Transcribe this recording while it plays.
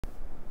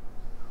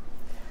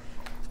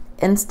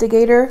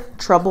instigator,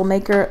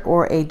 troublemaker,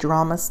 or a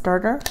drama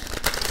starter.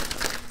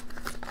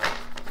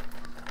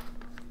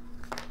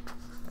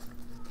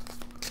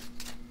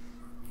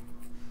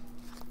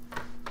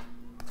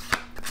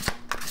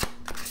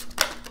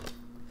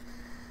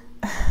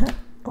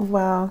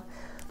 Wow.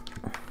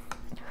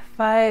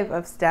 Five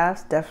of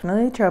Staffs,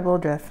 definitely trouble,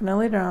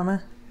 definitely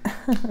drama.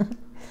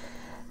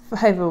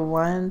 Five of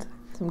Wands,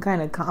 some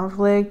kind of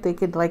conflict. They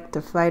could like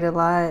to fight a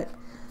lot.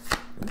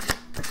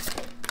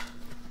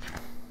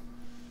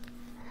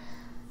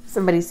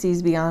 Somebody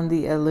sees beyond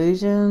the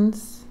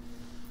illusions.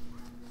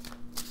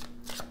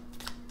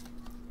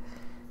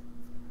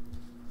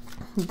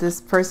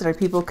 This person or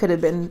people could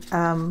have been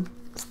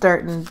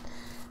starting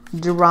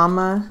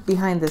drama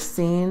behind the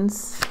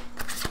scenes.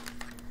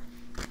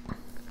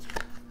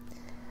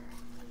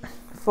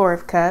 Four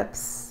of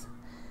Cups.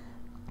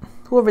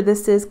 Whoever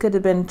this is could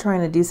have been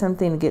trying to do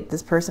something to get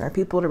this person or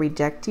people to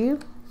reject you.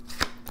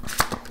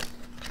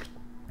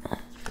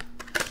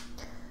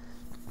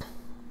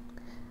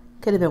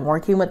 Could have been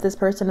working with this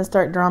person to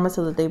start drama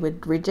so that they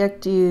would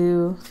reject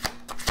you.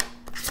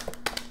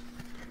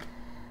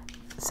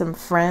 Some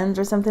friends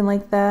or something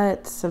like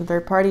that. Some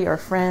third party or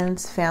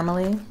friends,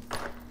 family.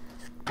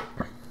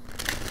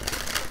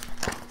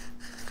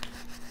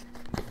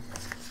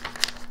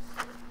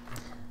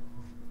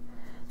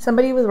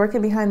 Somebody was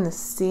working behind the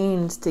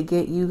scenes to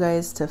get you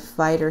guys to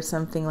fight or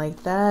something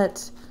like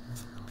that.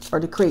 Or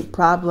to create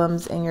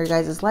problems in your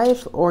guys'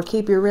 life. Or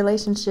keep your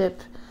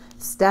relationship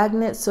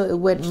stagnant so it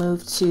wouldn't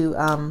move to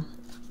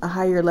a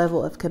higher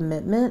level of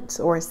commitment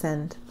or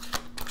ascend.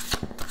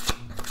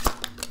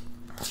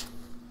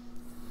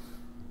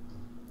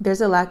 There's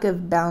a lack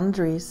of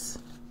boundaries.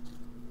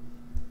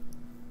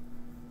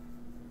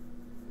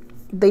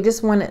 They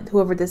just wanted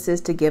whoever this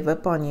is to give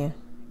up on you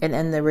and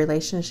end the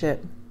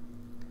relationship.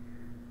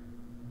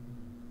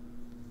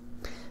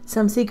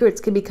 Some secrets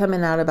could be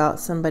coming out about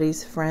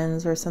somebody's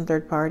friends or some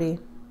third party,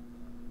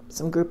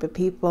 some group of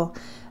people,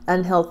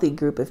 unhealthy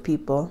group of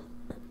people.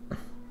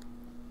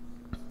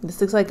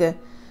 This looks like a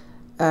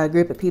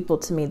group of people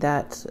to me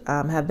that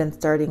have been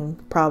starting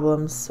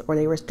problems, or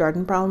they were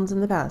starting problems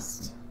in the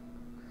past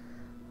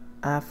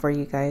for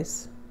you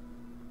guys.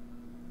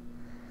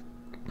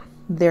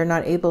 They're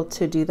not able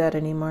to do that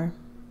anymore.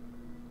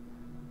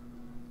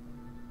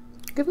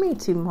 Give me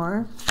two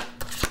more.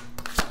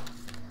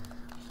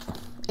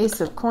 Ace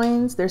of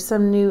Coins. There's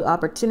some new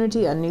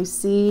opportunity, a new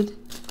seed,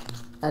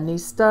 a new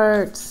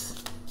start.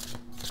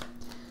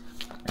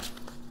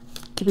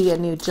 Could be a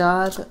new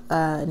job,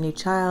 a new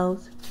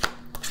child,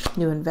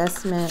 new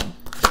investment.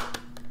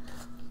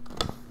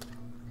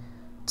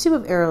 Two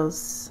of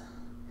Arrows.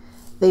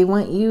 They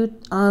want you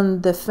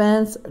on the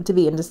fence, to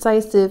be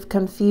indecisive,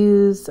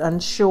 confused,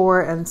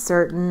 unsure,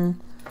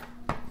 uncertain.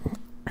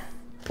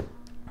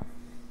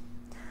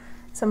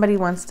 Somebody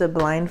wants to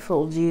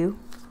blindfold you.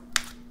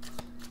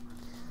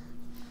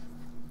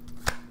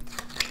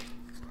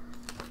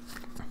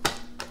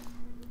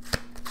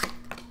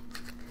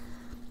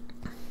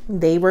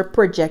 They were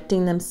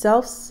projecting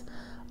themselves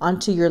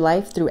onto your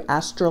life through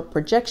astral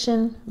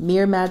projection,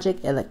 mirror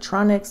magic,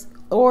 electronics,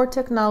 or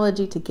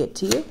technology to get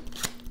to you.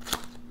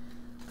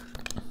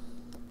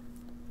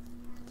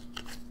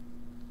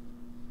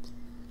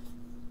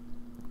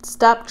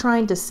 Stop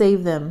trying to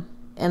save them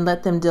and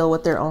let them deal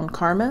with their own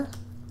karma.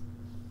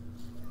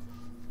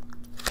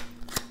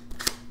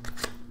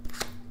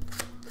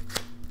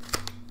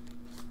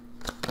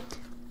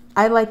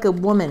 I like a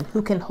woman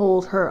who can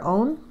hold her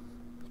own.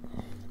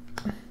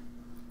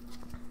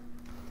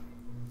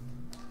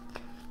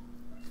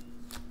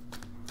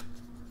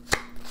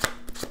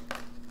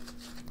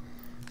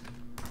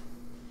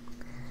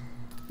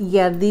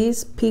 Yeah,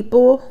 these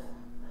people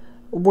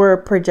were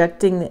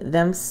projecting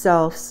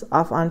themselves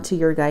off onto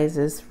your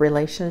guys'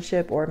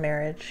 relationship or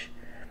marriage,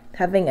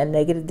 having a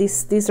negative.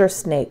 These are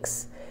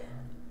snakes.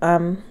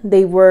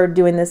 They were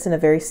doing this in a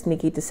very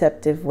sneaky,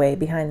 deceptive way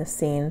behind the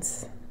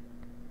scenes.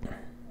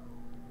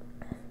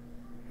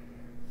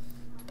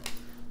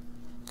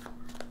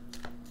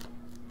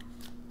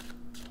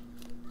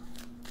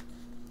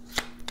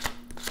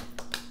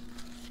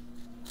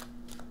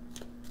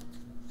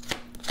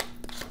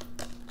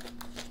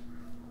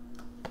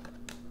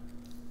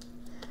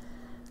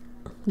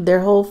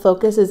 Their whole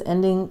focus is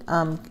ending,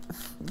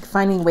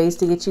 finding ways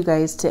to get you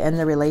guys to end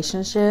the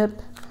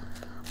relationship.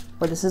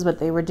 Or this is what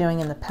they were doing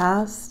in the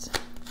past.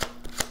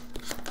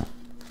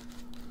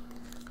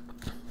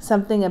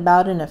 Something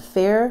about an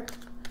affair.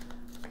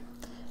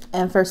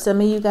 And for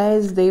some of you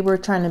guys, they were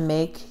trying to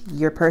make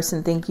your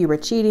person think you were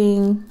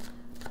cheating.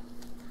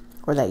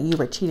 Or that you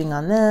were cheating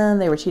on them.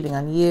 They were cheating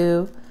on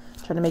you.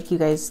 Trying to make you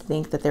guys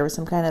think that there was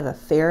some kind of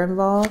affair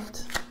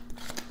involved.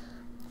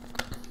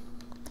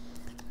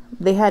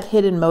 They had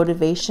hidden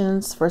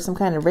motivations for some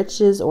kind of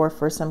riches or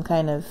for some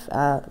kind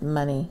of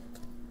money.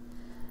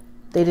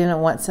 They didn't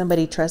want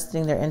somebody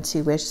trusting their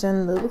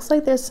intuition. It looks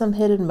like there's some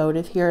hidden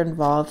motive here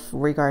involved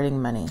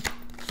regarding money.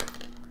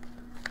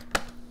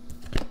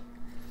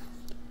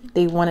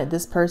 They wanted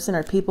this person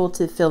or people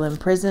to feel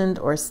imprisoned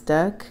or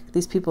stuck.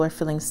 These people are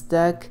feeling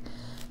stuck.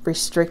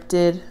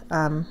 restricted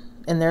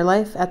in their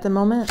life at the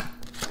moment,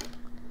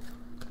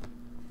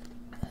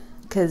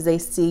 because they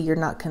see you're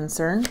not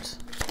concerned.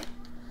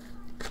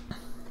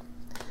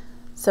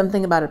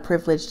 Something about a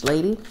privileged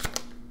lady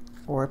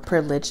or a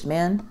privileged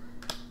man,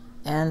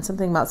 and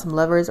something about some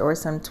lovers or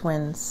some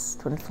twin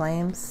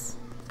flames.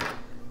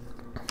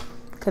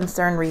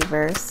 Concern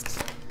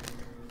reversed.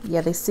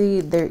 Yeah, they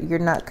see you're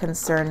not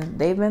concerned.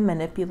 They've been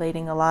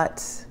manipulating a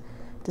lot,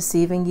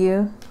 deceiving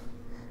you,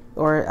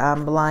 or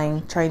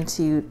lying,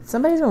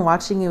 somebody's been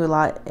watching you a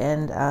lot,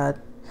 and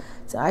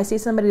so I see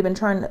somebody been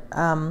trying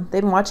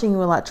they've been watching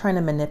you a lot, trying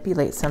to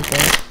manipulate something,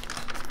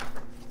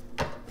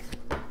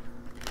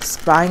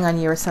 spying on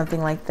you or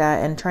something like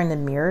that, and trying to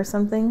mirror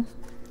something.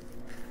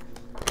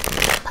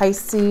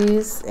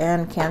 Pisces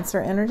and Cancer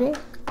energy.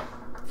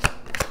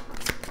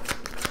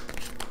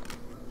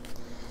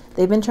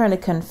 They've been trying to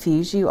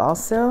confuse you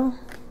also.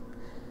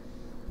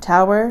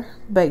 Tower,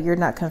 but you're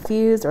not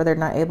confused, or they're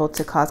not able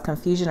to cause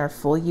confusion or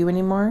fool you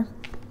anymore.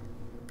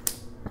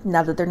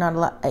 Now that they're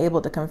not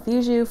able to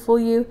confuse you, fool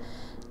you,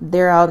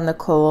 they're out in the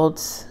cold.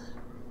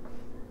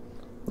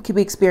 Could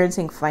be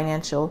experiencing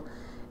financial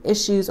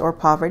issues or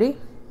poverty.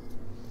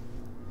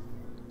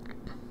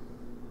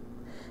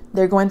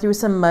 They're going through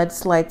some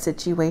mudslide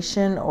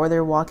situation, or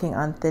they're walking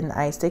on thin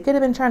ice. They could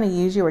have been trying to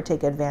use you or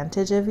take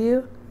advantage of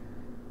you.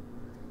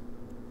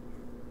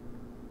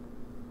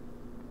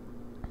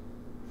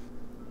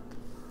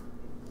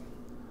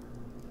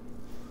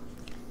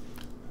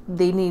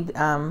 They need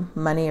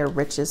money or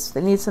riches. They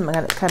need some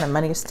kind of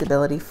money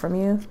stability from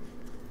you.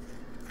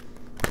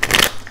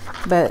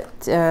 But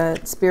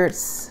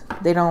spirits,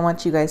 they don't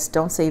want you guys.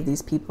 Don't save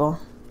these people.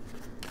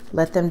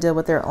 Let them deal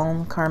with their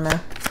own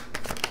karma.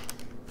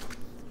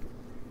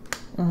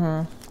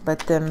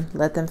 Let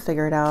them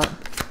figure it out.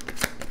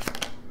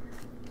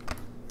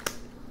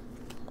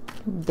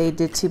 They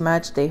did too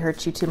much. They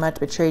hurt you too much.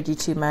 Betrayed you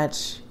too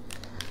much.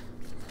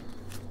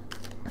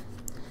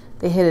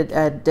 They hit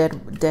a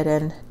dead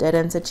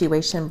end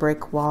situation,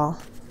 brick wall.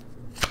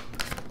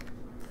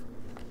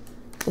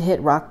 They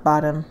hit rock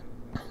bottom.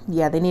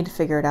 Yeah, they need to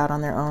figure it out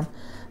on their own.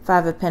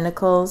 Five of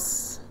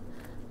Pentacles.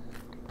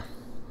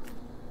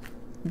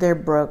 They're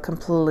broke,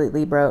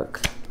 completely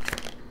broke.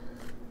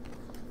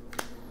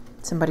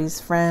 Somebody's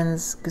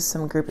friends,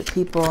 some group of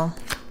people.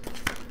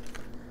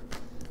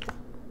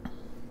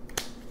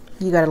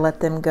 You got to let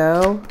them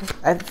go.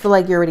 I feel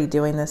like you're already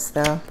doing this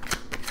though.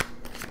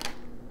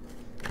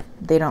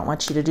 They don't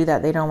want you to do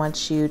that. They don't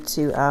want you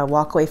to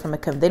walk away from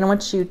they don't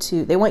want you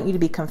to, they want you to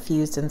be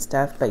confused and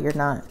stuff, but you're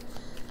not.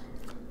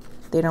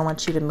 They don't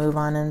want you to move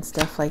on and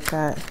stuff like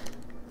that.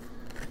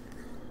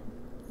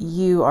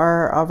 You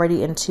are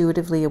already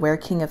intuitively aware,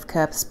 King of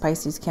Cups,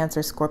 Pisces,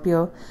 Cancer,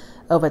 Scorpio,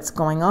 of what's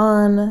going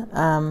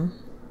on.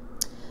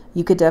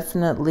 You could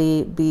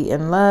definitely be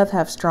in love,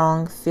 have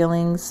strong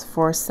feelings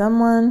for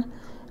someone,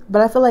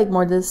 but I feel like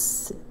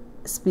this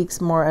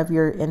speaks more of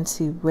your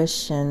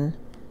intuition.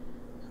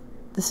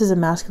 This is a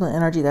masculine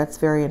energy that's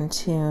very in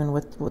tune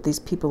with what these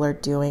people are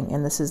doing,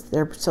 and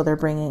they're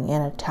bringing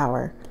in a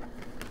Tower.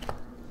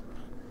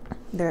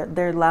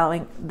 They're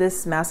allowing,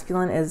 this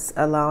masculine is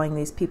allowing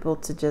these people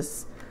to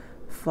just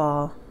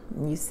fall.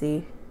 You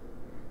see,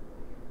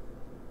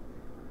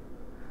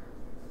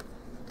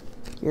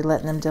 you're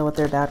letting them deal with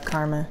their bad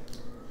karma.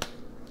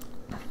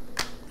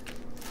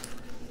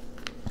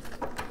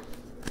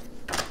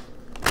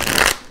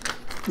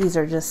 These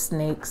are just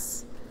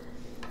snakes.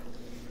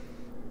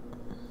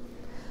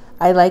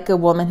 I like a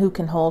woman who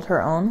can hold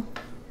her own.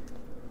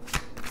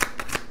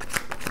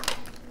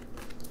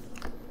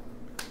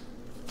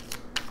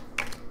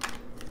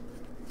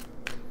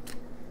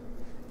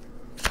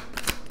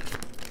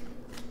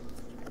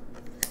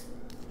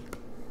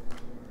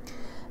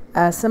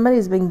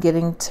 Somebody's been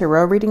getting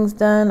tarot readings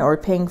done or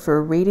paying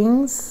for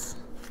readings.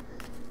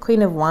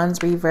 Queen of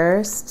Wands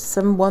reversed.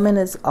 Some woman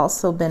has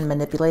also been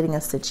manipulating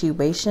a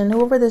situation.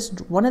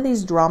 One of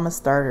these drama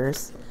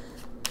starters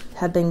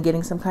have been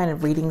getting some kind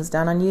of readings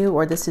done on you,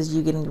 or this is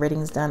you getting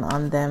readings done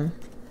on them.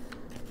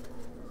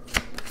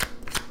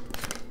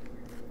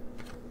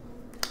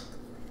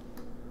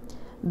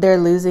 They're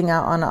losing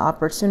out on an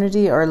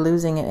opportunity or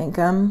losing an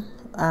income.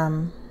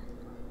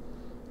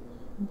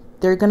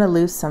 They're going to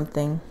lose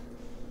something.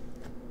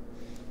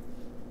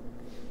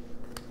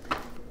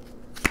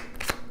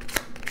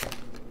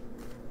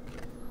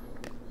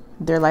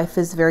 Their life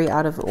is very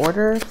out of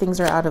order. Things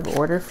are out of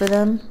order for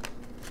them.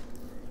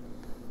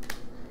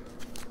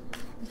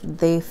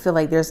 They feel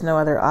like there's no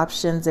other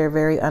options. They're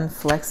very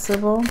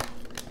unflexible.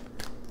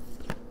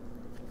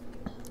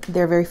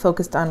 They're very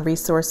focused on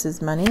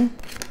resources, money.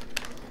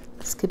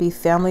 This could be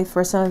family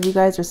for some of you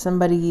guys, or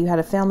somebody you had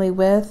a family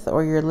with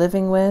or you're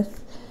living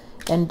with.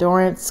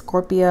 Endurance,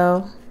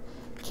 Scorpio,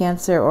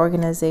 Cancer,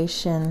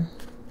 organization.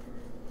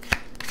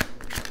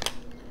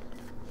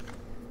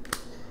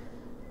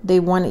 They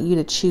want you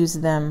to choose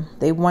them.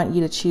 They want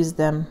you to choose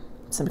them.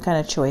 Some kind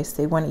of choice.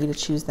 They want you to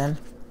choose them.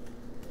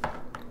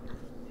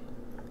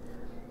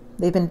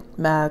 They've been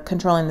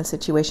controlling the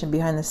situation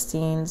behind the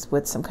scenes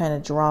with some kind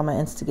of drama,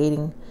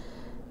 instigating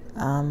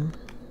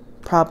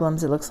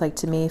problems, it looks like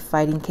to me,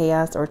 fighting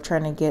chaos or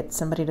trying to get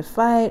somebody to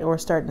fight or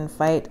starting a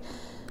fight.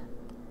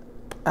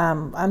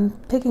 I'm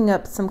picking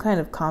up some kind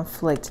of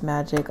conflict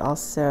magic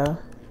also.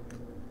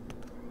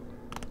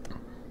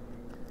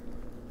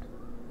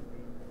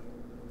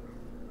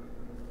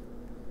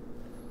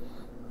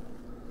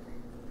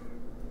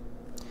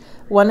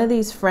 One of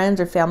these friends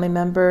or family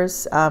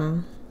members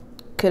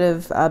could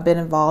have been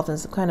involved in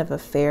some kind of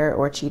affair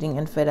or cheating,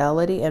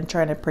 infidelity, and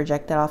trying to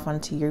project that off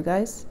onto you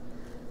guys,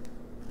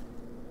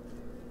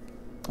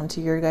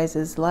 onto your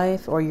guys'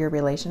 life or your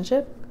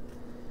relationship.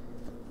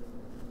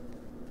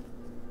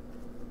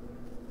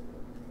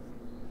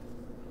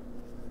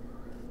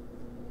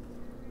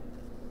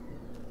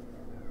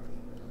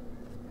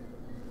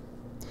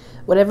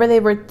 Whatever they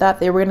thought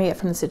they were going to get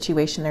from the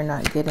situation, they're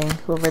not getting.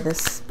 Whoever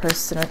this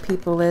person or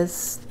people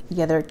is,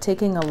 yeah, they're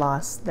taking a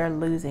loss. They're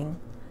losing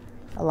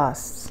a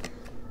loss.